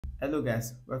Hello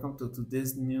guys, welcome to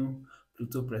today's new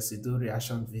Pluto presido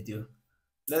reaction video.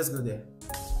 Let's go there.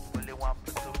 Pluto.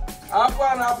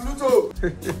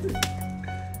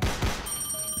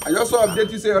 I just saw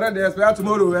update you say already expire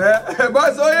tomorrow, eh?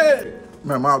 Boys, oh yeah.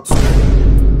 My mouth.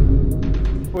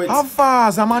 Wait. How far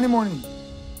is money money?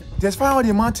 There's fire on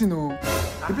the mountain, no.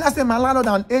 The place say my landlord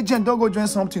and agent don't go join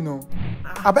something, no.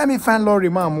 I bet me find Lorry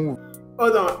man move.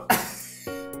 Hold on.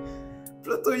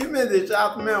 Pluto, you made a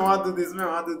shout, man, I want to do this, man,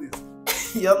 I want to do this.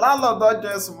 Your landlord don't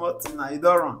join something now, you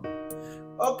don't run.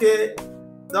 Okay,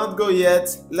 don't go yet.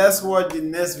 Let's watch the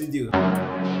next video.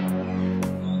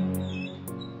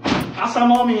 Asa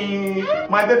mommy,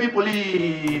 my baby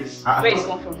police. Where you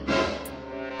come from?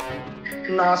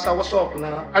 Nah, sir, what's up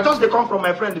now? I just come from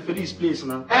my friend the Felice place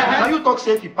now. Now you talk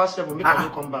say if you pass 7, make I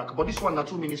come back. But this one now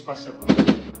 2 minutes past 7.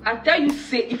 I tell you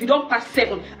say if you don't pass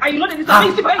 7, and you know that this is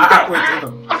wait, hold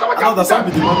on. How does that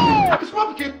be the one? I be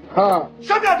small pikin.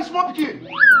 Say me I be small pikin.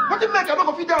 What do you make? I don't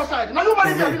go fit outside. Now you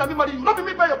marry me, I be marry you. Not be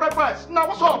me pay your bride price. Now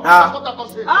what's up? That's what I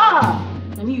say.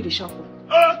 Now me you the shuffle.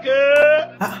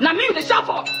 Okay. Now me you the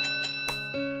shuffle.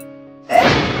 Hey,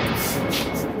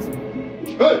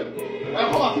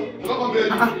 come on. Come baby.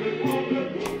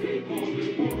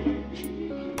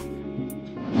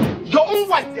 Your own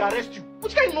wife they arrest you.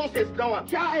 Which kind of nonsense that one?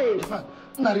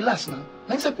 Now relax now.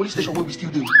 Next time police station will be still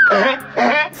doing.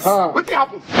 What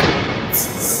happened?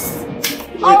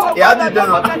 Wait, yeah, did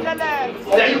that.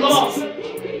 There you go.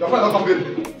 Your friend will come baby.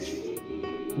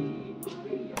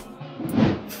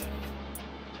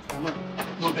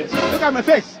 No best. Look at my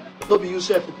face. Don't be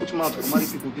yourself to put mouth on marry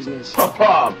people business.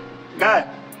 Guy.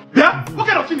 Yeah? What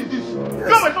kind of thing is this? You and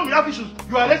my son will have issues.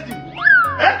 You arrest him.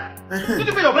 Eh? Did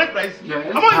you pay your bride price? I'm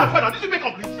not your father. Did you pay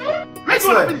complete? Where do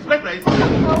you want to pay this bride price?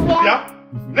 Yeah?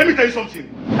 Let me tell you something.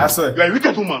 I swear. You are a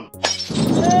wicked woman.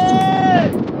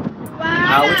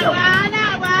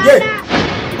 Yeah.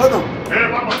 Hold on.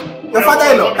 Your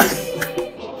father-in-law.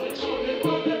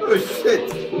 Oh shit.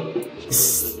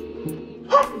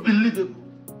 Unbelievable.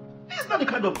 This is not the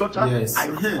kind of daughter Yes.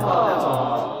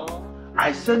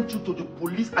 I sent you to the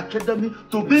police academy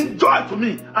to bring joy to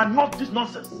me and not this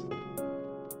nonsense.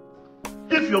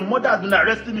 If your mother has been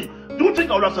arresting me, do you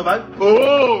think I will have survived?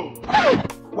 Oh!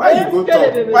 Why you go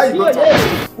talk? Why you go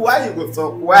talk? Why you go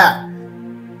talk? Why?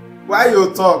 Why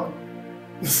you talk?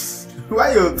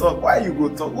 Why you talk? Why you go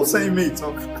talk? Who say me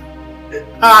talk?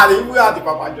 We are the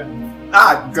Papa John.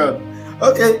 God.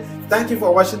 Okay, thank you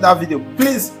for watching that video.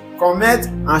 Please comment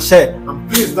and share, and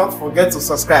please don't forget to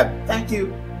subscribe. Thank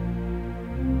you.